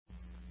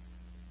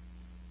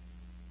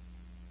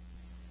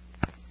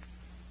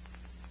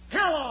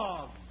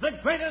the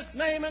greatest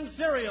name in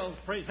cereals,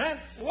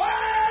 presents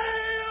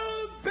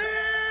Wild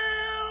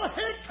Bill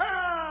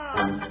Hickok!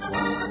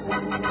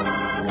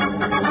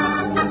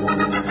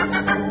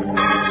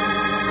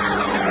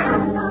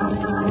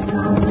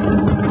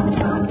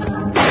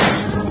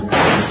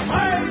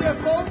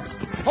 Hiya, folks.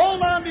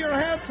 Hold on to your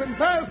hats and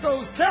pass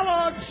those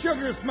Kellogg's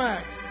Sugar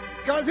Smacks.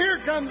 Because here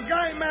comes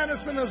Guy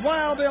Madison as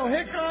Wild Bill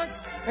Hickok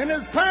and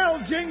his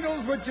pal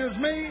Jingles, which is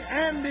me,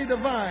 Andy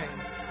Devine.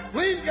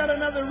 We've got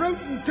another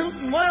rootin'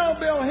 tootin' Wild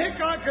Bill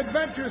Hickok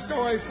adventure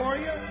story for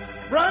you,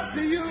 brought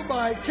to you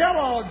by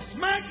Kellogg's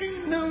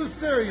Smacking New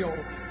Cereal.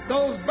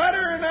 Those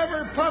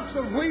better-than-ever puffs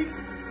of wheat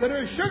that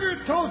are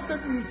sugar-toasted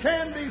and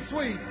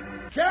candy-sweet.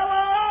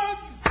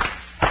 Kellogg's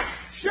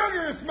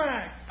Sugar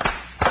Smacks.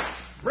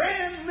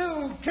 Brand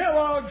new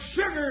Kellogg's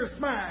Sugar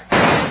Smacks.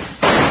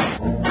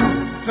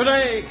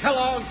 Today,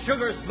 Kellogg's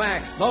Sugar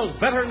Smacks, those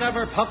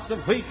better-than-ever puffs of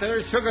wheat that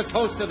are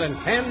sugar-toasted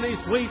and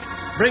candy-sweet,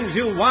 brings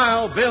you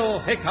Wild Bill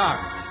Hickok,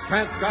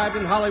 transcribed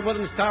in Hollywood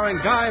and starring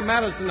Guy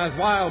Madison as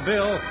Wild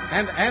Bill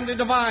and Andy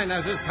Devine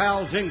as his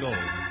pal Jingles.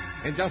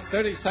 In just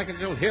 30 seconds,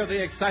 you'll hear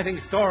the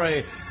exciting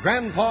story,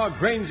 Grandpa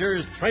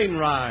Granger's Train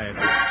Ride.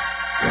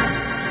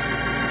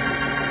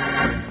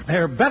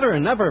 They're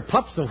better-than-ever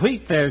puffs of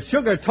wheat. They're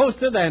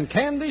sugar-toasted and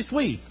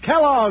candy-sweet.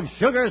 Kellogg's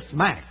Sugar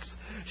Smacks.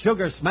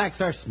 Sugar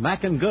Smacks are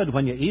smacking good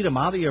when you eat them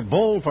out of your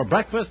bowl for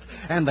breakfast,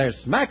 and they're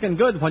smacking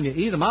good when you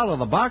eat them out of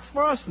the box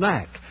for a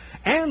snack.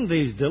 And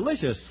these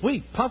delicious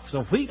sweet puffs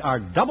of wheat are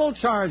double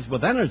charged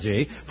with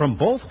energy from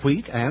both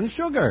wheat and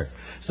sugar.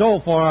 So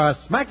for a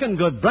smacking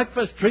good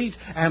breakfast treat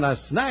and a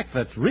snack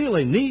that's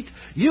really neat,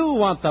 you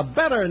want the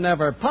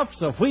better-than-ever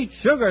puffs of wheat,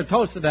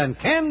 sugar-toasted and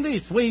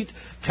candy-sweet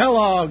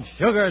Kellogg's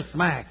Sugar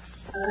Smacks.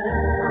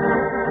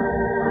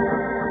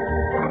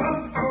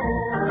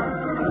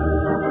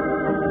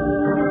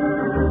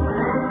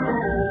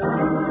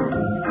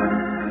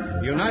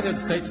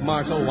 United States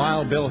Marshal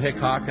Wild Bill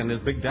Hickok and his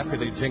big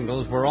deputy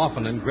Jingles were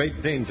often in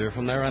great danger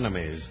from their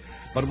enemies.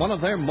 But one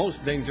of their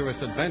most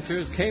dangerous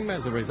adventures came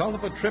as a result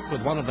of a trip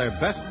with one of their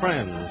best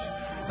friends.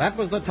 That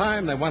was the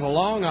time they went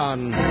along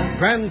on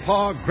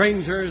Grandpa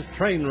Granger's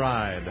Train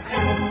Ride.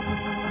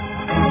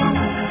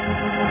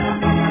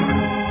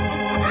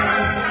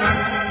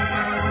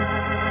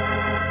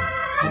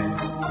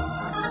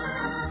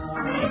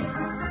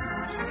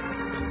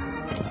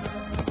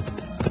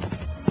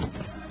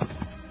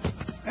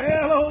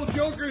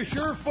 Joker's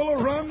sure full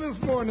of run this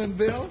morning,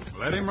 Bill.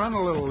 Let him run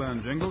a little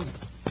then, Jingles.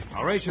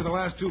 I'll race you the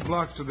last 2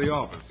 blocks to the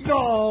office.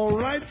 All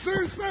right,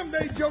 sir.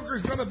 Someday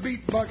Joker's going to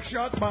beat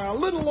Buckshot by a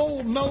little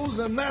old nose,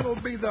 and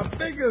that'll be the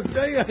biggest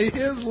day of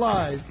his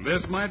life.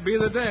 This might be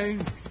the day.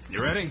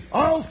 You ready?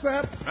 All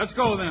set. Let's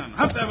go then.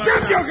 Up there, Jump,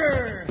 Buckshot.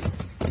 Joker!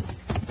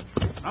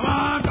 Come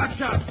on,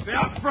 Buckshot. Stay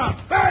out front.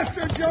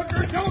 Faster,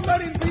 Joker. Don't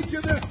let him beat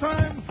you this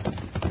time.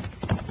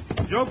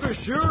 Joker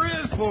sure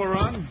is full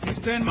run. He's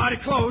staying mighty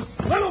close.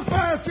 Little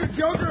faster,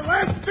 Joker.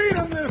 Let's beat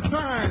him this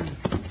time.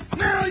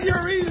 Now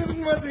you're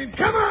even with him.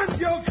 Come on,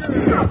 Joker.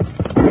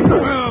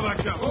 Well,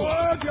 Buckshot.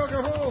 Oh,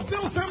 Joker. Oh,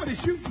 Bill, somebody's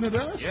shooting at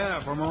us.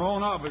 Yeah, from our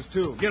own office,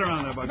 too. Get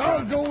around there,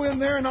 Buckshot. I'll go in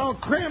there and I'll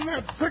cram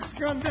that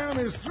 6-gun down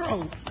his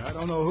throat. I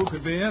don't know who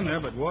could be in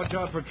there, but watch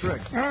out for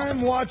tricks.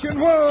 I'm watching.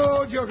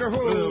 Whoa, Joker.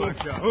 Whoa. Whoa,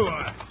 Buckshot.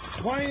 Whoa.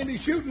 Why ain't he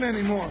shooting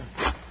anymore?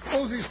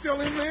 Oh, is he still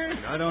in there?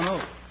 I don't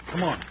know.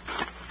 Come on.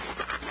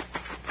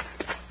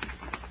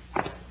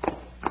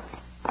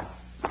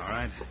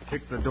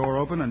 Kick the door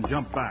open and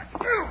jump back.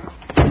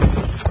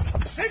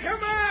 Stick 'em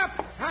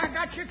up! I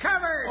got you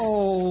covered.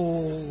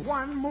 Oh.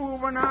 One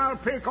move and I'll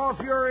pick off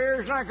your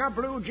ears like a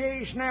blue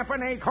jay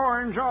snapping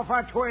acorns off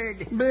a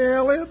twig.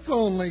 Bill, it's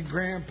only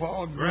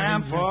Grandpa Granger.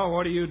 Grandpa,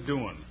 what are you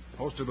doing?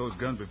 Holster those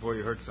guns before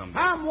you hurt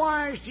somebody. I'm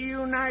wise to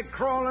you,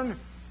 night-crawling.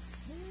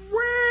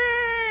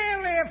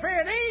 Well, if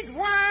it ain't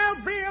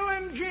Wild Bill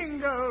and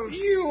Jingles.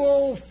 You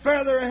old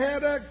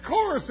featherhead, of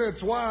course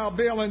it's Wild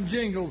Bill and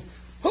Jingles.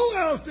 Who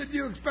else did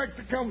you expect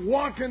to come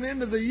walking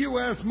into the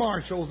U.S.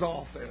 Marshal's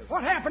office?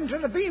 What happened to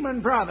the Beeman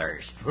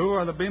brothers? Who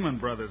are the Beeman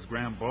brothers,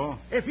 Grandpa?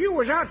 If you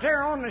was out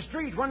there on the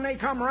street when they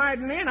come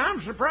riding in,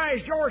 I'm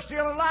surprised you're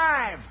still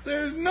alive.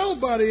 There's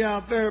nobody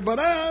out there but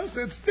us.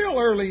 It's still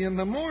early in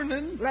the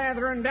morning.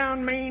 Lathering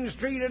down Main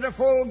Street at a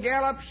full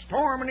gallop,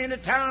 storming into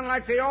town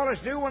like they always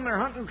do when they're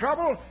hunting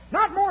trouble.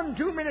 Not more than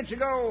 2 minutes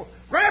ago.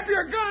 Grab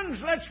your guns.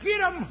 Let's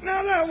get 'em.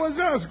 Now, that was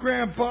us,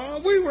 Grandpa.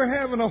 We were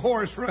having a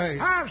horse race.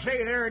 I'll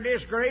say they're a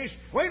disgrace.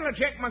 Wait till I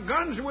check my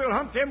guns and we'll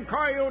hunt them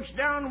coyotes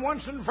down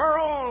once and for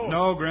all.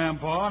 No,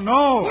 Grandpa,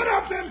 no. Put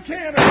up them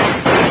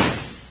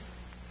cannons.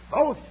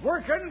 Both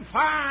working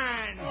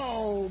fine.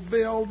 Oh,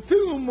 Bill,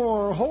 2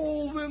 more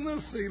holes in the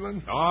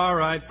ceiling. All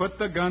right, put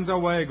the guns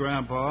away,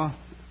 Grandpa.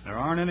 There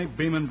aren't any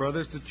Beeman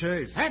brothers to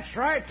chase. That's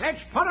right.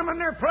 Let's put 'em in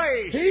their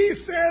place. He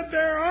said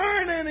there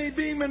aren't any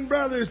Beeman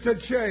brothers to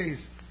chase.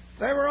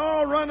 They were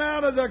all run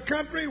out of the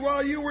country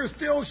while you were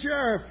still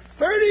sheriff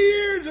 30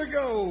 years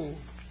ago.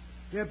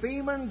 The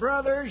Beeman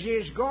brothers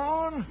is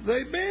gone?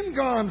 They've been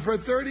gone for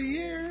 30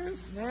 years.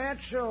 That's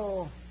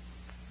so.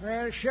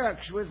 Well,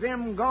 shucks, with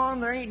them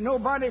gone, there ain't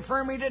nobody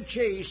for me to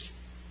chase.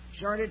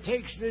 Sort of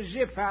takes the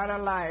zip out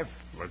of life.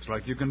 Looks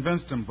like you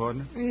convinced him,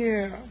 partner.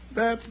 Yeah,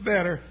 that's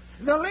better.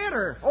 The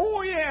letter.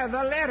 Oh, yeah,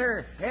 the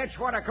letter. That's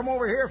what I come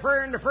over here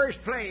for in the first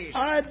place.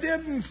 I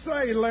didn't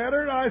say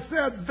letter. I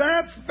said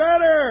that's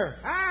better.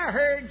 I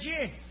heard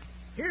you.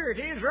 Here it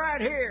is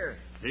right here.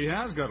 He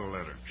has got a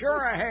letter.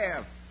 Sure I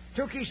have.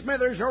 Tookie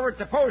Smithers over at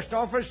the post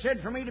office said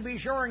for me to be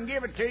sure and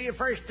give it to you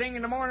first thing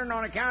in the morning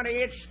on account of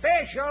its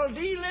special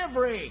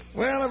delivery.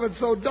 Well, if it's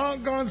so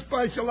doggone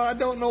special, I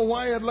don't know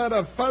why you'd let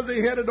a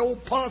fuzzy-headed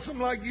old possum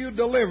like you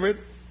deliver it.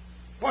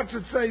 What's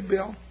it say,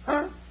 Bill?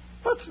 Huh?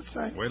 What's it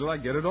say? Wait till I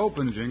get it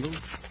open, Jingles.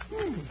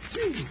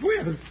 Gee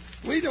whiz.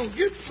 We don't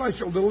get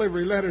special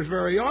delivery letters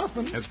very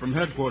often. It's from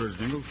headquarters,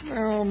 Jingles.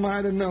 Oh,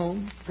 might have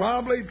known.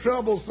 Probably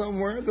trouble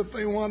somewhere that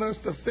they want us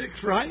to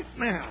fix right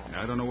now.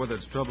 I don't know whether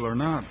it's trouble or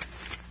not.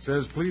 It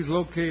says, please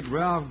locate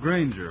Ralph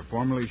Granger,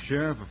 formerly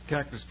sheriff of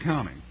Cactus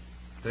County.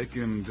 Take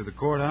him to the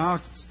courthouse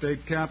at the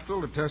state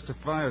capitol to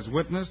testify as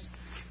witness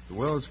to the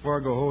Wells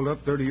Fargo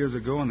holdup 30 years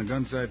ago on the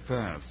Gunsight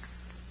Pass.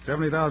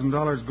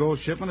 $70,000 gold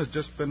shipment has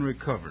just been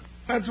recovered.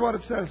 That's what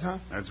it says, huh?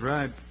 That's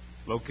right.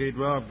 Locate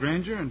Ralph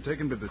Granger and take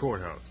him to the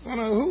courthouse. Well,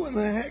 now, who in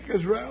the heck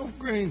is Ralph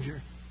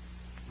Granger?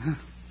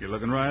 You're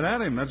looking right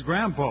at him. That's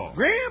Grandpa.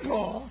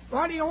 Grandpa?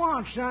 What do you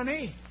want,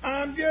 Sonny?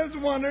 I'm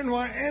just wondering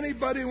why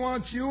anybody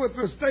wants you at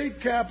the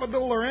state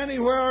capitol or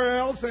anywhere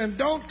else, and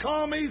don't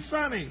call me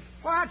Sonny.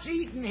 What's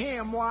eating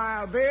him,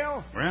 Wild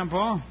Bill?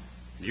 Grandpa,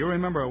 do you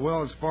remember a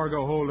Wells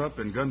Fargo holdup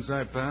in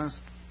Gunsight Pass?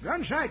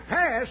 Gunsight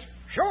Pass?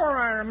 Sure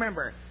I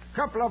remember.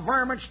 Couple of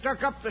varmints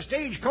stuck up the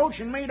stagecoach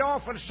and made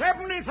off with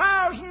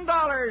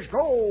 $70,000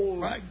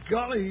 gold. By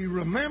golly, he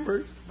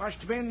remembers. Must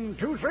have been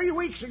 2-3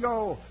 weeks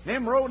ago.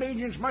 Them road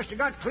agents must have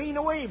got clean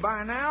away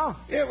by now.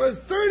 It was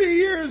 30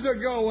 years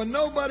ago, and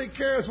nobody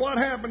cares what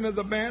happened to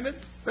the bandits.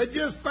 They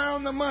just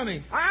found the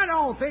money. I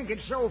don't think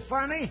it's so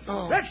funny.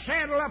 Oh. Let's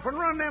saddle up and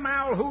run them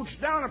owl hoots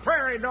down a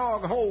prairie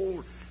dog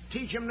hole.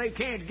 Teach them they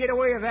can't get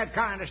away with that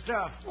kind of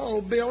stuff. Oh,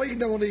 Bill, he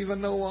don't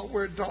even know what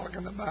we're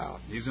talking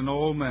about. He's an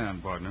old man,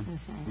 partner.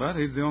 But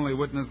he's the only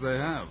witness they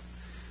have.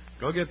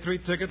 Go get 3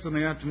 tickets on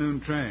the afternoon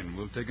train.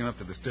 We'll take him up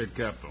to the state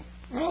capitol.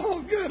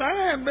 Oh, good.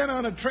 I haven't been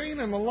on a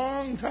train in a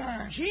long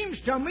time. Seems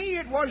to me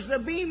it was the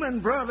Beeman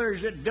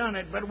brothers that done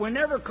it, but we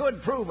never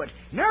could prove it.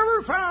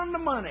 Never found the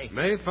money.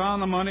 They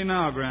found the money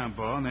now,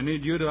 Grandpa, and they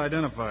need you to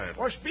identify it.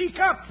 Well, speak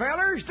up,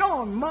 fellers.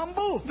 Don't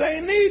mumble.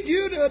 They need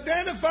you to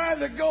identify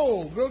the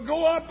gold. We'll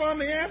go up on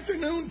the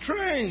afternoon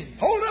train.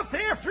 Hold up the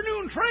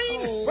afternoon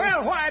train? Oh.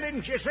 Well, why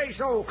didn't you say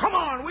so? Come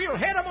on, we'll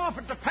head 'em off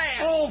at the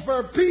pass. Oh,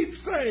 for Pete's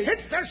sake.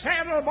 Hit the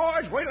saddle,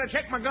 boys. Wait till I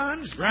check my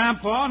guns.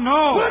 Grandpa,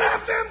 no! Put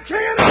up them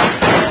cannons!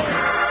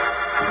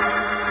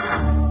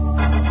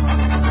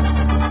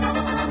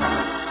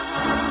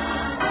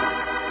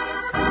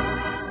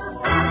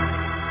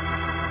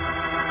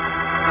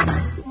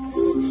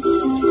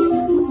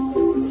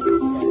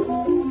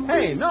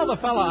 Hey, know the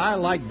fella I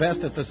like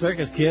best at the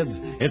circus, kids?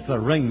 It's the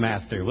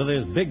ringmaster with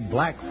his big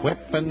black whip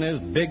and his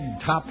big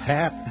top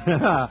hat.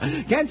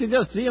 Can't you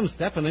just see him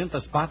stepping into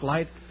the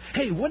spotlight?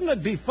 Hey, wouldn't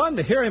it be fun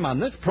to hear him on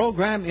this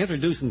program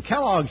introducing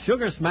Kellogg's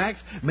Sugar Smacks,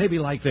 maybe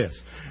like this?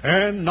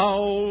 And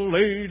now,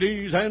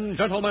 ladies and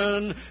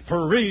gentlemen,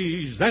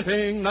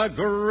 presenting the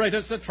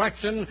greatest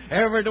attraction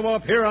ever to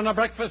appear on a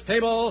breakfast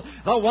table,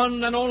 the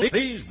one and only,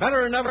 these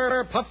better than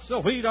ever puffs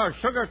of wheat are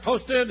sugar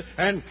toasted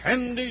and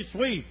candy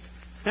sweet.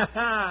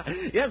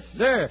 Yes,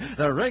 sir,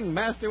 the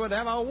ringmaster would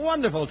have a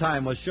wonderful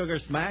time with Sugar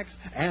Smacks,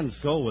 and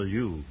so will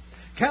you.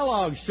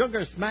 Kellogg's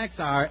Sugar Smacks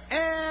are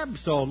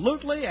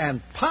absolutely and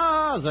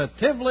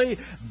positively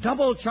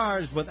double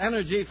charged with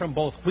energy from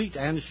both wheat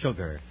and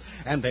sugar.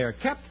 And they are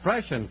kept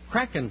fresh and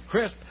cracking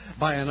crisp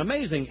by an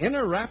amazing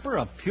inner wrapper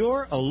of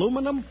pure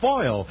aluminum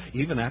foil,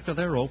 even after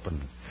they're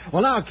open.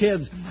 Well, now,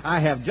 kids, I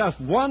have just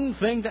one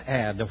thing to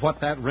add to what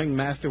that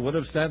ringmaster would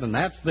have said, and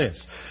that's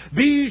this.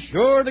 Be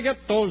sure to get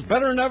those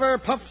better-than-ever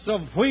puffs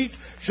of wheat,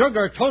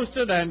 sugar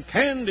toasted and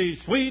candy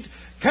sweet,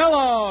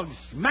 Kellogg's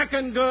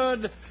Smackin'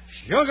 Good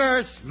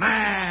Sugar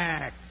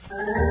Smacks.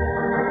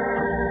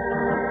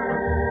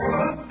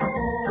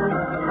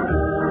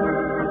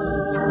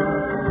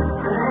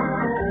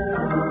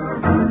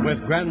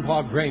 With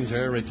Grandpa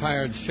Granger,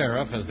 retired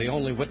sheriff, as the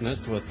only witness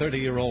to a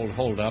 30-year-old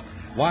holdup,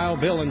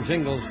 Wild Bill and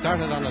Jingles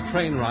started on a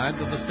train ride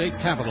to the state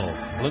capitol,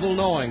 little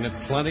knowing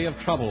that plenty of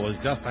trouble was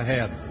just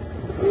ahead.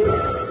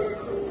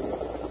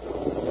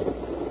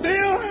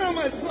 Bill, how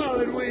much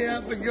farther do we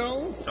have to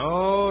go?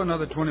 Oh,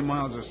 another 20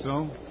 miles or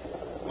so.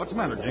 What's the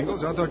matter,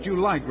 Jingles? I thought you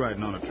liked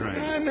riding on a train.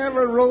 I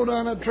never rode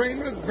on a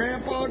train with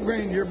Grandpa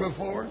Granger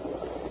before.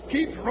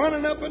 Keeps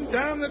running up and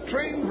down the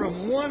train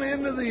from one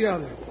end to the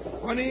other.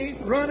 When he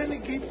ain't running, he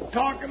keeps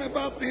talking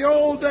about the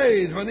old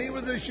days when he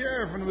was a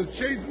sheriff and was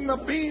chasing the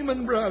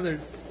Beeman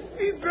brothers.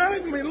 He's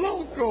driving me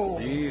loco.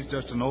 He's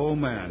just an old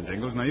man,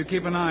 Jingles. Now, you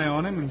keep an eye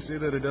on him and see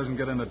that he doesn't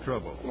get into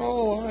trouble.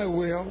 Oh, I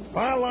will.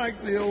 I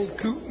like the old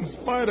coot in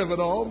spite of it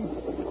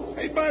all.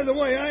 Hey, by the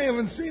way, I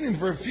haven't seen him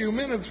for a few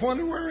minutes.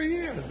 Wonder where he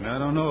is. I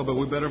don't know, but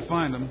we better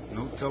find him.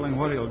 No telling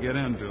what he'll get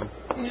into.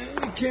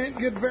 Yeah, he can't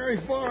get very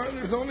far.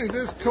 There's only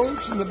this coach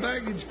and the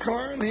baggage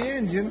car and the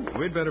engine.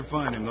 We'd better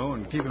find him, though,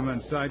 and keep him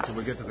in sight till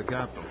we get to the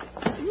capital.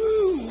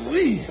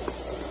 Woo-wee.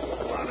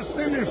 A lot of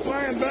cinders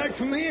flying back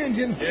from the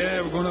engine.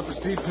 Yeah, we're going up a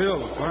steep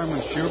hill. The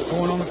fireman's sure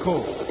pouring on the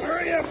coal.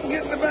 Hurry up and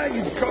get in the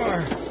baggage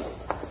car.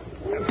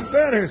 That's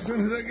better as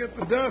soon as I get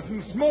the dust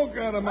and smoke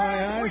out of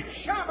my eyes.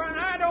 Quit shoving.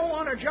 I don't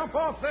want to jump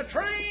off the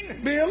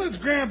train. Bill, it's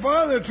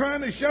Grandpa. They're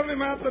trying to shove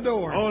him out the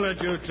door. Hold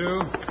it, you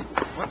two.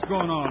 What's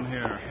going on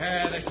here?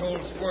 This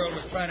old squirrel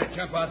was trying to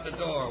jump out the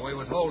door. We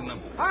was holding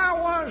him. I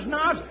was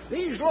not.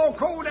 These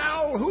low-code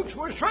owl hoots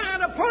was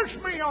trying to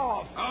push me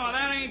off. Oh,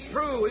 that ain't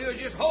true. We was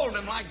just holding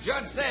him like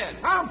Judge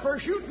said. I'm for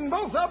shooting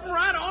both of them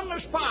right on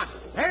the spot.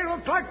 They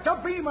look like the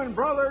Beeman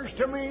brothers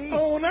to me.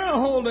 Oh, now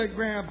hold it,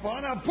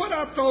 Grandpa. Now put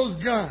up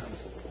those guns.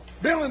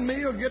 Bill and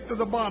me will get to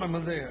the bottom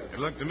of this. It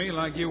looked to me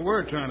like you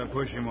were trying to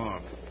push him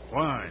off.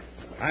 Why?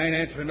 I ain't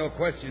answering no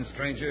questions,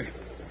 stranger.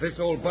 If this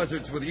old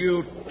buzzard's with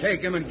you, take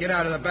him and get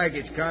out of the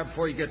baggage car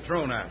before you get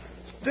thrown out.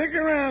 Stick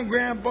around,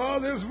 Grandpa.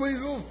 This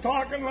weasel's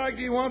talking like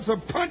he wants a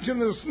punch in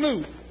the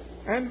snoot.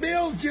 And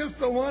Bill's just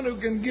the one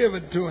who can give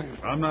it to him.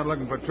 I'm not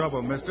looking for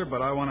trouble, mister,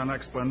 but I want an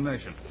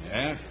explanation.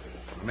 Yeah?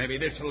 Maybe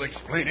this'll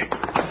explain it.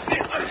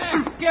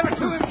 Give it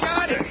to him,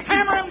 Judd.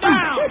 Hammer him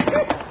down.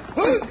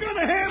 Who's going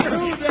to hammer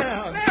who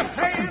down? Left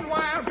hand,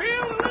 Wild Bill,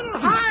 a little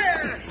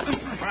higher.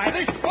 Try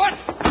this foot.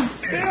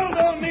 Bill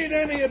don't need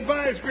any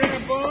advice,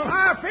 Grandpa.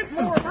 I fit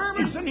more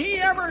vermins than he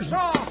ever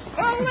saw.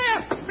 The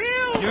left,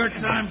 Bill. Your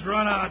time's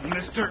run out,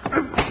 mister.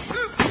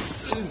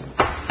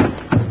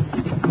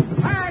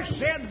 I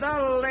said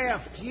the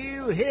left.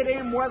 You hit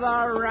him with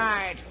a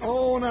right.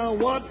 Oh, now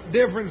what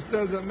difference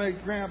does it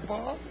make,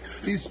 Grandpa?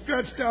 He's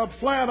stretched out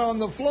flat on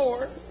the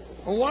floor.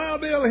 When Wild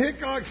Bill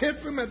Hickok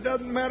hits him, it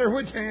doesn't matter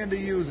which hand he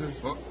uses.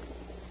 Well,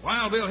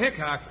 Wild Bill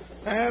Hickok.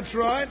 That's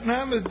right, and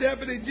I'm his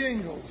deputy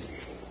Jingles.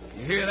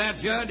 You hear that,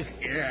 Judd?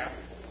 Yeah,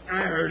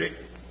 I heard it.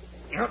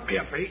 Help me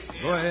up, Ace.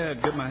 Go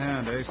ahead, give him a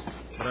hand, Ace.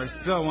 But I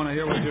still want to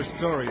hear what your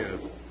story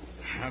is.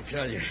 I'll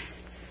tell you.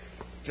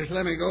 Just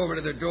let me go over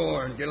to the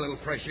door and get a little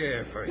fresh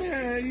air first.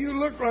 Yeah, you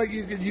look like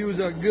you could use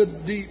a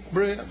good deep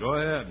breath. Go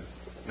ahead.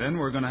 Then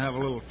we're going to have a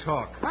little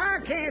talk. I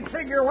can't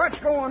figure what's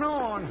going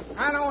on.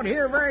 I don't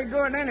hear very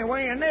good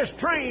anyway, and this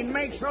train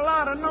makes a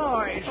lot of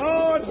noise.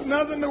 Oh, it's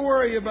nothing to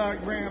worry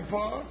about,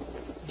 Grandpa.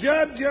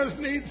 Judd just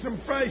needs some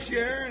fresh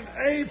air, and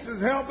Ace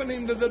is helping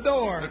him to the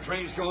door. The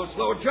train's going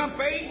slow. Jump,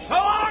 Ace. So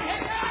long,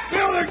 Hickok.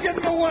 Bill, they're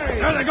getting away.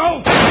 There they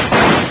go!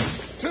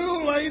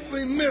 Too late,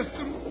 we missed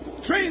them.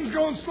 Train's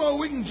going slow.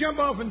 We can jump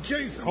off and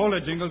chase them. Hold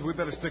it, Jingles. We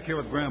better stick here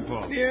with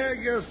Grandpa. Yeah, I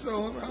guess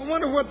so. I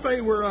wonder what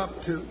they were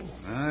up to.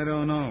 I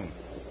don't know.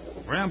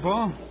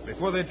 Grandpa,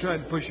 before they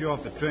tried to push you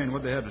off the train,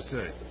 what'd they have to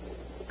say?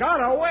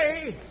 Got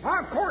away?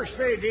 Of course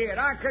they did.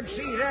 I could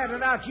see that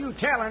without you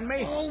telling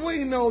me. Oh,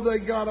 we know they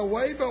got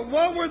away, but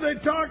what were they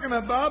talking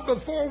about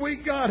before we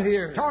got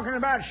here? Talking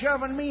about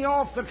shoving me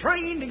off the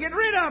train to get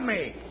rid of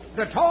me.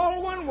 The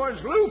tall one was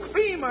Luke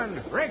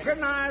Beeman.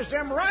 Recognized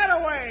him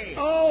right away.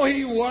 Oh,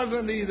 he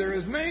wasn't either.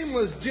 His name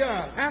was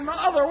Judd. And the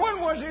other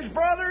one was his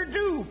brother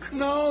Duke.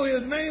 No,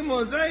 his name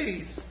was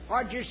Ace.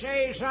 What'd you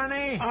say,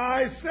 Sonny?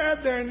 I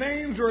said their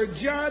names were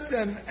Judd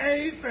and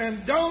Ace,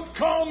 and don't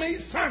call me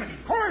Sonny.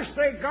 Of course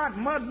they got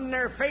mud in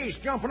their face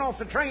jumping off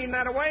the train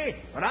that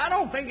way, but I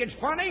don't think it's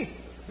funny.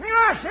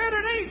 I said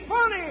it ain't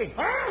funny.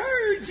 I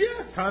heard you.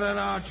 Cut it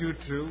out, you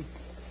two.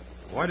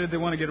 Why did they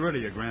want to get rid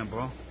of you,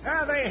 Grandpa?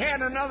 They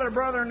had another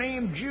brother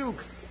named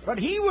Juke, but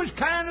he was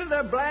kind of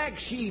the black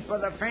sheep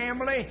of the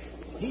family.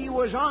 He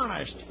was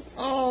honest.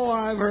 Oh,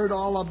 I've heard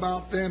all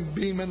about them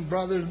Beeman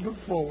brothers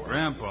before.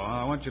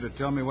 Grandpa, I want you to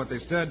tell me what they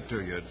said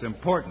to you. It's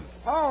important.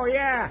 Oh,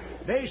 yeah.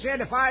 They said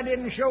if I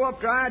didn't show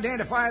up to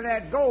identify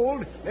that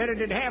gold, that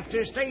it'd have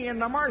to stay in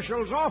the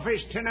marshal's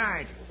office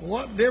tonight.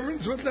 What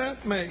difference would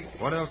that make?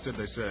 What else did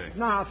they say?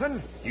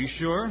 Nothing. You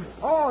sure?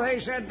 Oh, they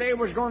said they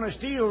was going to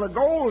steal the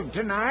gold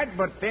tonight,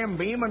 but them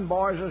Beeman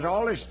boys is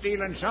always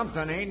stealing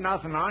something. Ain't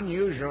nothing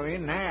unusual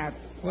in that.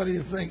 What do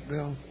you think,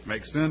 Bill?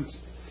 Makes sense.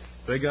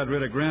 If they got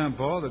rid of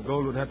Grandpa, the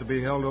gold would have to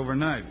be held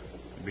overnight.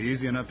 It'd be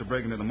easy enough to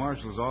break into the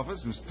marshal's office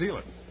and steal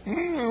it.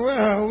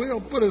 Well,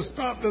 we'll put a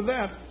stop to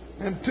that.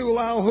 And two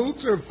Lao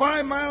hoots are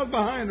 5 miles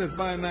behind us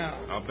by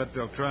now. I'll bet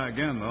they'll try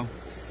again, though.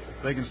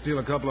 If they can steal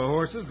a couple of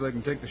horses, they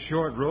can take the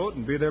short road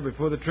and be there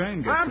before the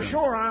train gets I'm in.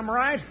 sure I'm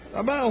right.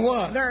 About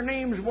what? Their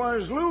names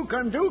was Luke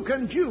and Duke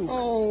and Juke.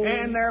 Oh.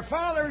 And their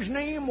father's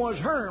name was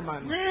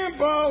Herman.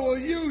 Grandpa, will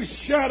you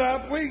shut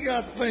up? We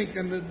got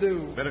thinking to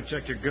do. Better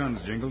check your guns,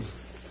 Jingles.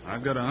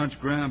 I've got a hunch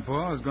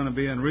Grandpa is going to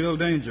be in real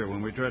danger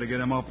when we try to get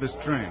him off this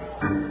train.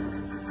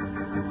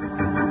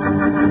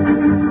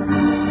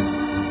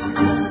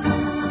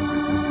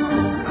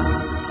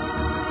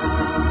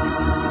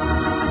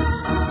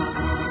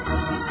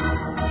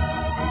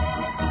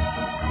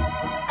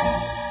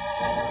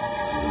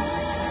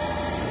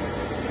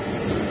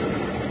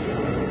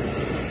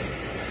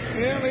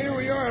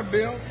 car,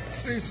 Bill.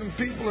 See some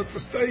people at the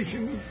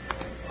station.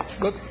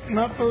 But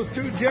not those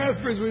two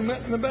Jaspers we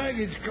met in the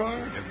baggage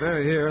car. If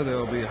they're here,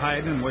 they'll be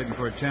hiding, waiting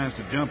for a chance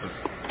to jump us.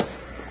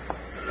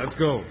 Let's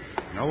go.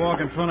 I'll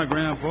walk in front of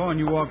Grandpa, and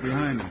you walk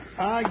behind him.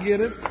 I get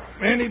it.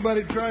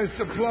 Anybody tries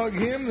to plug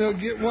him, they'll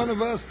get one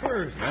of us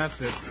first. That's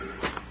it.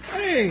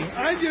 Hey,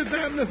 I just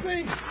happened to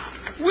think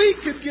we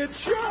could get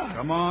shot.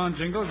 Come on,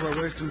 Jingles,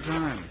 we're wasting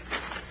time.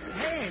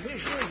 Hey,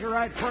 this is the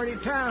right part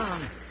of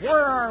town.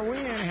 Where are we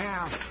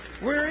anyhow?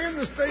 We're in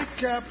the state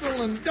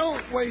capitol, and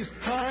don't waste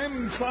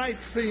time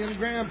sightseeing,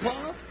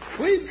 Grandpa.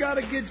 We've got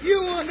to get you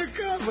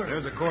undercover.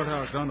 There's a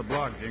courthouse down the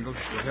block, Jingles.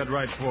 We'll head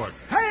right for it.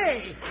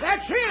 Hey,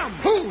 that's him.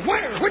 Who?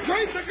 Where? Which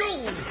way's the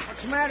gold?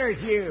 What's the matter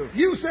with you?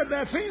 You said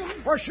that's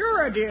him. Well,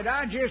 sure I did.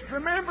 I just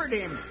remembered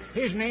him.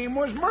 His name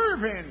was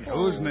Mervyn.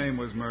 Whose name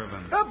was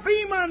Mervyn? The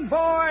Beeman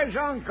boy's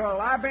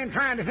uncle. I've been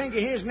trying to think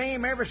of his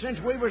name ever since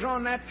we was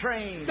on that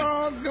train.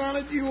 Doggone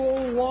it, you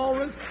old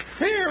walrus.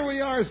 Here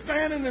we are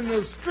standing in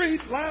the street,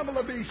 liable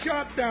to be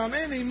shot down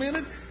any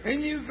minute,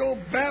 and you go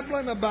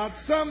babbling about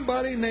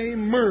somebody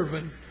named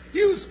Mervyn.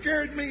 You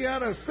scared me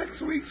out of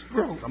 6 weeks'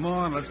 growth. Come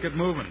on, let's get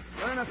moving.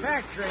 In a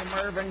factory,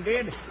 Mervyn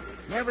did.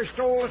 Never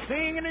stole a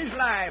thing in his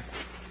life.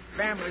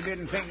 Family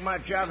didn't think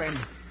much of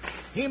him.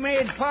 He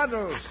made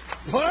puddles.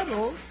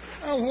 Puddles?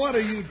 Oh, what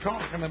are you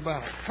talking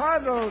about?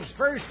 Puddles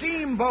for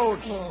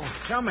steamboats. Oh.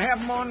 Some have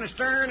them on the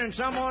stern and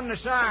some on the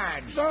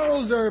sides.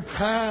 Those are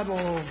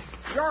paddles.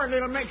 You're a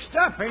little mixed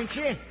up, ain't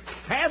you?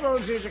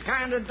 Paddles is a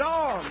kind of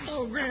dogs.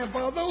 Oh,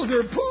 Grandpa, those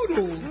are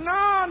poodles.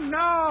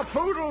 No.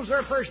 Poodles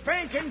are for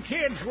spanking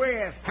kids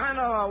with. Kind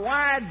of a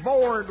wide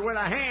board with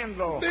a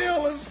handle.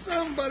 Bill, if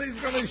somebody's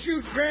going to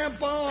shoot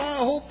Grandpa, I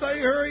hope they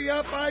hurry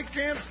up. I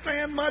can't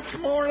stand much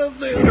more of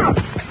this.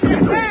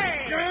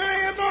 Hey!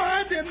 Grandpa,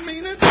 I didn't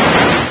mean it.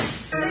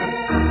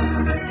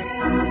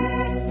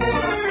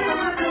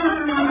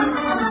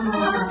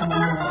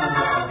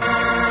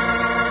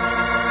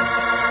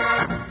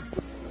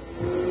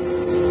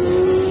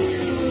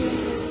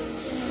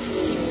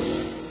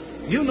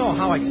 You know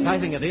how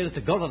exciting it is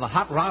to go to the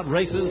hot rod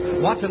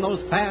races, watching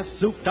those fast,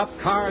 souped-up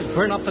cars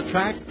burn up the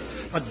track.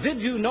 But did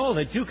you know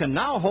that you can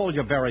now hold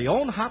your very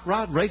own hot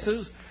rod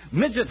races?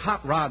 Midget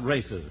hot rod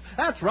races.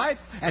 That's right,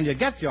 and you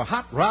get your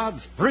hot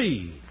rods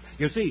free.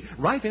 You see,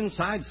 right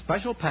inside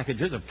special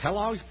packages of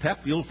Kellogg's Pep,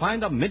 you'll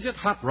find a midget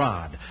hot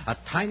rod, a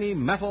tiny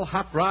metal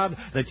hot rod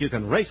that you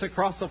can race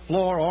across the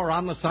floor or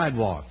on the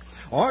sidewalk.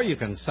 Or you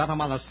can set them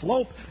on a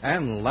slope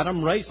and let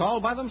them race all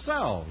by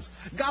themselves.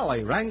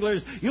 Golly,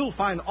 Wranglers, you'll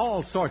find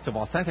all sorts of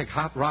authentic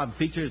hot rod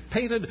features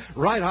painted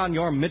right on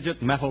your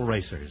midget metal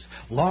racers.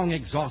 Long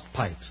exhaust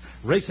pipes,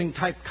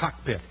 racing-type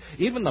cockpit,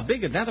 even the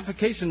big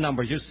identification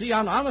numbers you see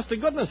on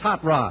honest-to-goodness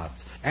hot rods.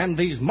 And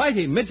these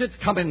mighty midgets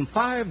come in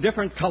 5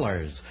 different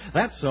colors.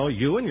 That's so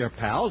you and your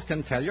pals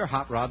can tell your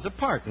hot rods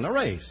apart in a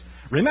race.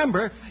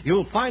 Remember,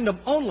 you'll find them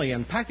only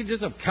in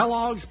packages of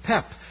Kellogg's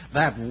Pep,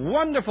 that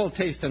wonderful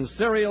tasting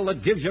cereal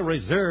that gives you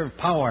reserve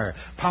power,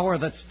 power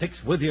that sticks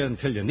with you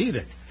until you need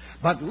it.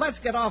 But let's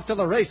get off to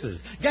the races.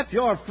 Get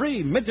your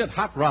free midget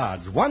hot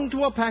rods, 1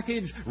 to a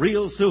package,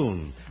 real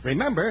soon.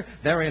 Remember,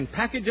 they're in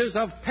packages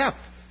of Pep,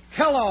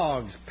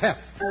 Kellogg's Pep.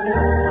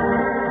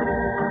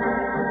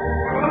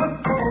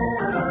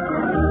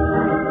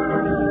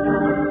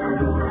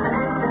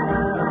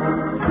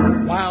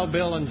 While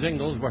Bill and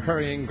Jingles were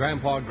hurrying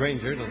Grandpa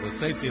Granger to the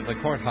safety of the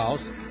courthouse,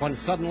 when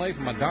suddenly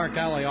from a dark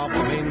alley off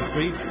the main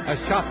street, a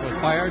shot was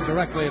fired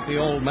directly at the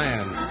old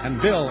man,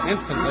 and Bill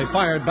instantly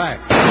fired back.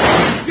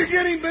 You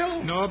get him,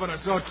 Bill? No, but I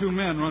saw 2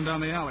 men run down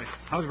the alley.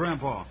 How's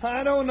Grandpa?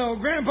 I don't know.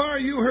 Grandpa, are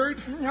you hurt?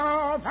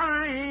 No,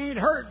 I ain't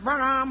hurt,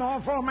 but I'm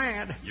awful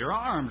mad. Your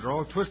arms are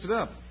all twisted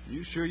up.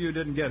 You sure you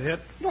didn't get hit?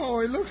 No,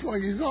 he looks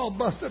like he's all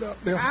busted up,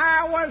 Bill.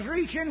 I was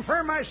reaching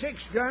for my 6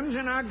 guns,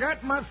 and I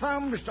got my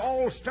thumbs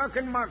all stuck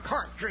in my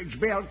cartridge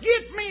belt.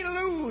 Get me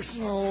loose!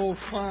 Oh,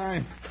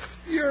 fine.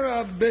 You're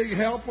a big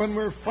help when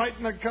we're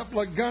fighting a couple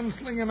of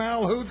gunslinging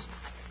Alhoots.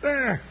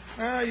 There.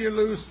 Now you're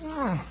loose.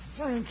 Oh,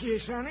 thank you,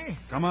 Sonny.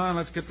 Come on,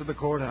 let's get to the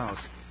courthouse.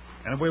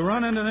 And if we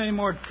run into any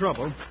more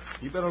trouble,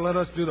 you better let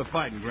us do the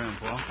fighting,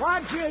 Grandpa.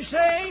 What'd you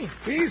say?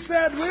 He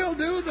said we'll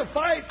do the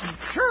fighting.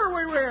 Sure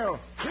we will.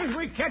 Soon as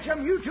we catch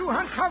them, you 2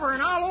 hunt cover,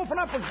 and I'll open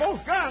up with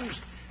both guns.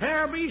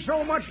 There'll be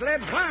so much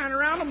lead flying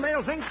around them,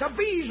 they'll think the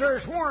bees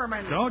are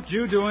swarming. Don't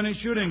you do any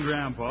shooting,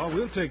 Grandpa.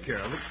 We'll take care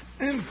of it.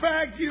 In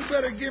fact, you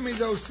better give me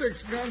those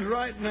 6 guns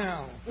right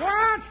now.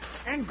 What?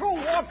 And go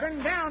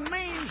walking down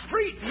Main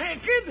Street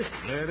naked?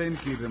 Let him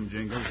keep him,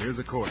 Jingles. Here's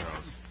the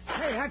courthouse.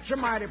 Hey, that's a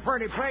mighty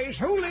pretty place.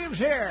 Who lives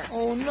here?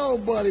 Oh,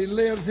 nobody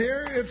lives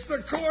here. It's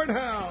the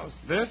courthouse.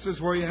 This is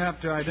where you have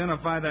to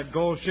identify that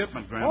gold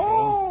shipment, Grandpa.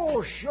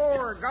 Oh,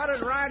 sure. Got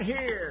it right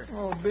here.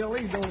 Oh,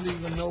 Billy, don't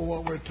even know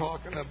what we're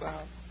talking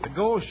about. The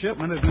gold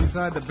shipment is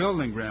inside the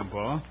building,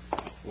 Grandpa.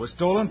 It was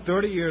stolen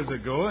 30 years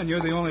ago, and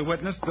you're the only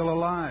witness still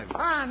alive.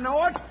 I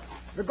know it.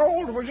 The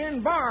gold was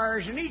in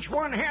bars, and each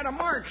one had a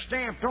mark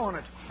stamped on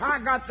it. I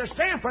got the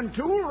stamping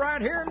tool right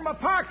here in my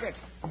pocket.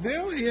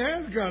 Bill, he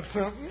has got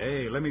something.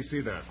 Hey, let me see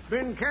that.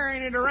 Been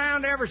carrying it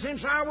around ever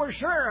since I was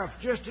sheriff,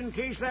 just in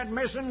case that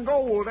missing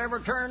gold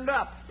ever turned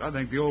up. I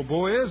think the old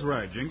boy is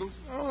right, Jingles.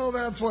 Oh,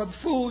 that's what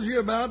fools you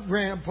about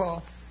Grandpa.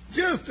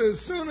 Just as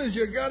soon as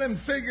you got him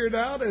figured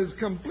out as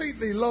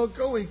completely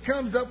loco, he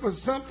comes up with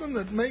something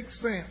that makes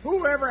sense.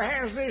 Whoever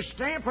has this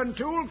stamping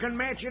tool can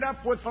match it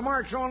up with the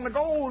marks on the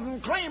gold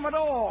and claim it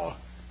all.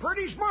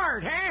 Pretty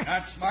smart, huh?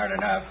 Not smart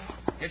enough.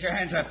 Get your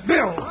hands up.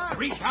 Bill!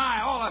 Reach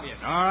high, all of you.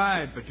 All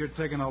right, but you're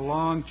taking a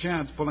long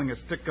chance pulling a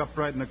stick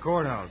upright in the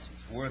courthouse.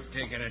 It's worth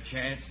taking a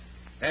chance.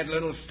 That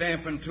little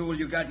stamping tool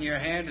you got in your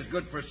hand is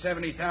good for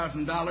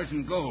 $70,000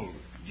 in gold.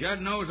 Judd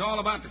knows all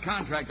about the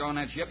contract on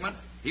that shipment.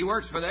 He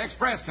works for the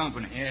express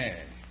company. Yeah,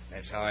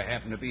 that's how I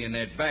happen to be in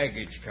that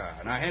baggage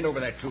car. Now, hand over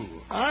that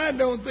tool. I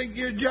don't think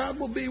your job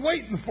will be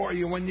waiting for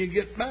you when you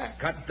get back.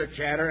 Cut the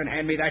chatter and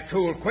hand me that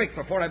tool quick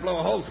before I blow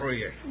a hole through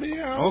you.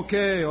 Yeah.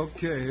 Okay,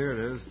 here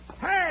it is.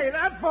 Hey,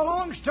 that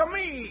belongs to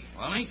me.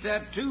 Well, ain't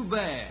that too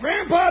bad?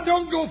 Grandpa,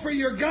 don't go for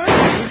your gun.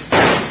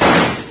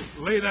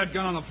 Lay that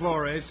gun on the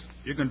floor, Ace.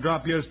 You can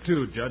drop yours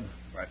too, Judd.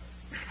 But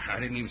I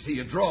didn't even see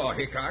you draw,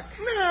 Hickok.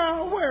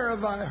 Now, where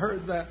have I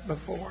heard that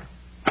before?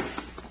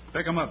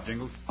 Pick 'em up,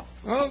 Jingles.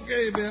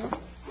 Okay, Bill.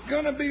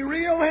 Gonna be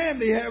real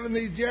handy having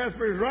these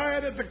Jaspers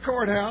right at the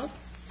courthouse.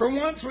 For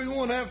once, we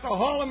won't have to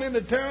haul them into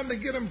town to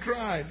get them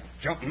tried.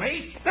 Jump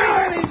me? Now,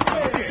 that ain't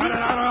fair. Cut it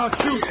out or I'll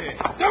shoot.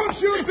 Don't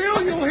shoot,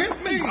 Bill. You'll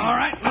hit me. All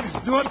right, let's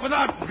do it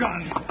without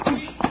guns.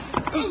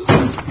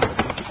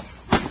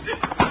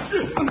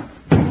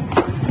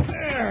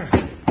 There.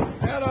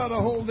 That ought to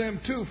hold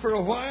them two for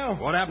a while.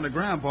 What happened to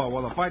Grandpa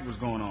while the fight was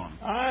going on?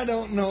 I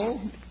don't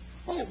know.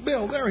 Oh,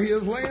 Bill, there he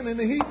is laying in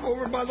a heap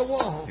over by the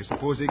wall. You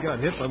suppose he got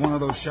hit by one of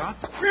those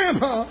shots?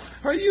 Grandpa,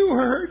 are you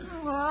hurt?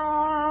 Oh,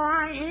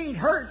 I ain't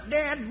hurt,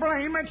 Dad,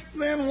 blame it.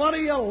 Then what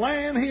are you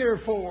laying here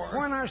for?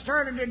 When I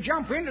started to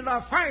jump into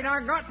the fight,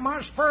 I got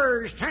my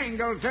spurs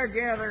tangled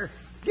together.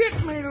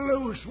 Get me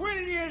loose,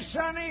 will you,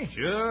 Sonny?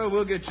 Sure,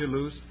 we'll get you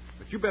loose.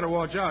 But you better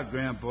watch out,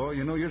 Grandpa.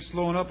 You know you're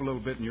slowing up a little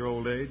bit in your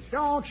old age.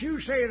 Don't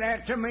you say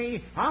that to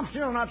me. I'm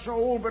still not so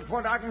old but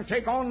what I can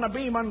take on the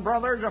Beeman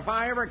brothers if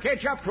I ever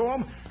catch up to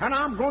 'em, and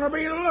I'm going to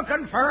be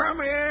looking for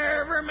 'em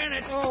every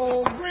minute.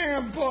 Oh,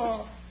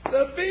 Grandpa,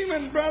 the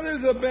Beeman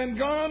brothers have been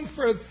gone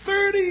for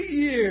 30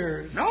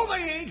 years. No,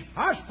 they ain't.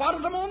 I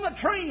spotted them on the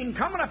train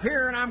coming up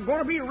here, and I'm going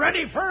to be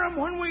ready for 'em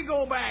when we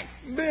go back.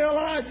 Bill,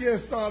 I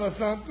just thought of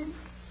something.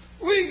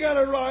 We got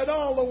to ride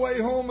all the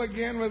way home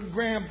again with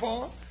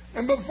Grandpa.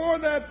 And before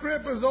that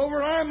trip is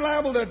over, I'm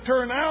liable to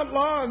turn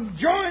outlaw and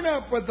join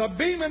up with the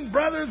Beeman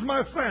brothers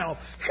myself.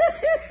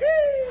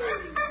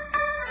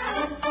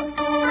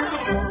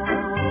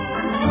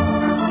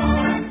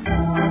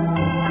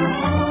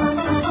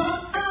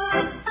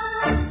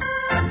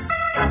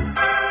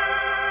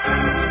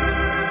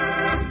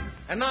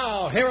 And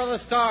now, here are the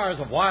stars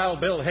of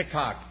Wild Bill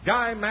Hickok,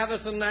 Guy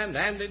Madison, and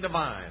Andy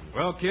Devine.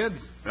 Well,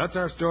 kids, that's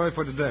our story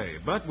for today.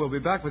 But we'll be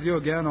back with you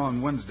again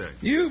on Wednesday.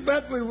 You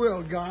bet we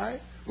will, Guy,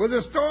 with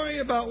a story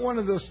about one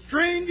of the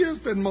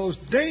strangest and most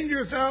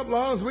dangerous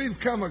outlaws we've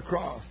come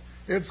across.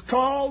 It's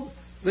called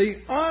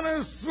The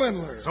Honest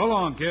Swindler. So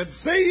long, kids.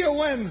 See you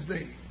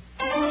Wednesday.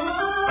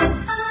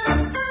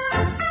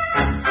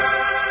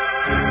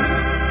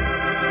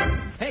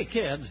 Hey,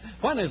 kids,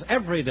 when is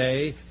every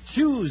day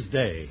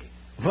Tuesday?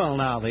 Well,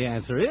 now, the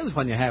answer is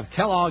when you have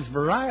Kellogg's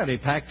Variety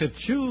Pack to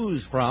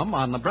choose from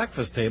on the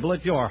breakfast table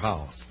at your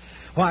house.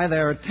 Why,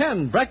 there are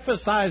 10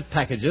 breakfast-sized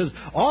packages,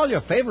 all your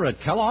favorite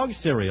Kellogg's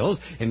cereals,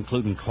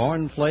 including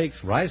Corn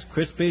Flakes, Rice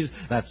Krispies,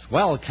 that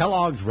swell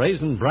Kellogg's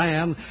Raisin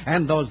Bran,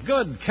 and those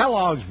good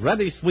Kellogg's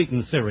Ready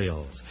Sweetened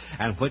cereals.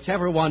 And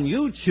whichever one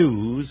you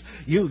choose,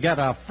 you get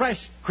a fresh,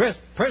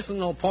 crisp,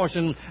 personal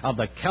portion of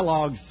the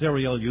Kellogg's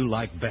cereal you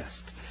like best.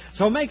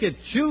 So make it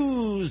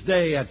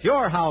Tuesday at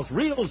your house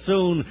real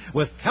soon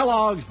with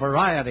Kellogg's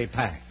Variety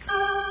Pack.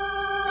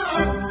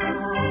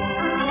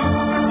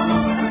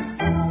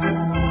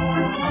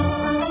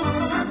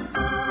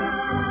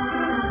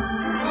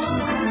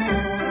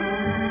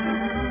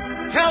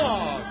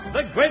 Kellogg's,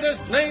 the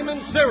greatest name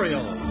in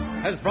cereals,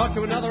 has brought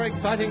you another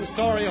exciting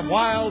story of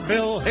Wild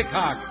Bill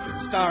Hickok,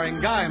 starring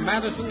Guy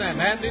Madison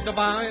and Andy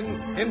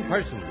Devine in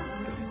person.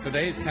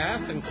 Today's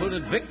cast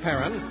included Vic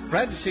Perrin,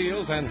 Fred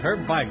Shields, and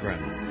Herb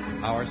Vigran.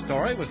 Our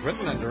story was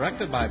written and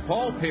directed by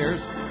Paul Pierce,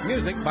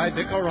 music by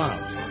Dick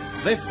Orant.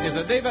 This is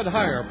a David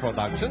Heyer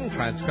production,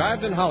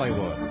 transcribed in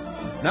Hollywood.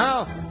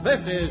 Now, this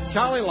is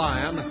Charlie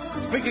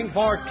Lyon, speaking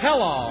for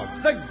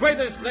Kellogg's, the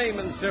greatest name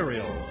in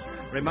cereals,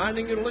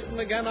 reminding you to listen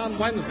again on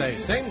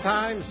Wednesday, same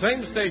time,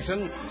 same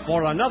station,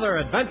 for another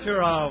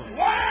adventure of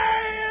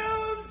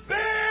Wild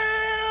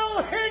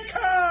Bill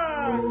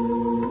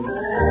Hickok!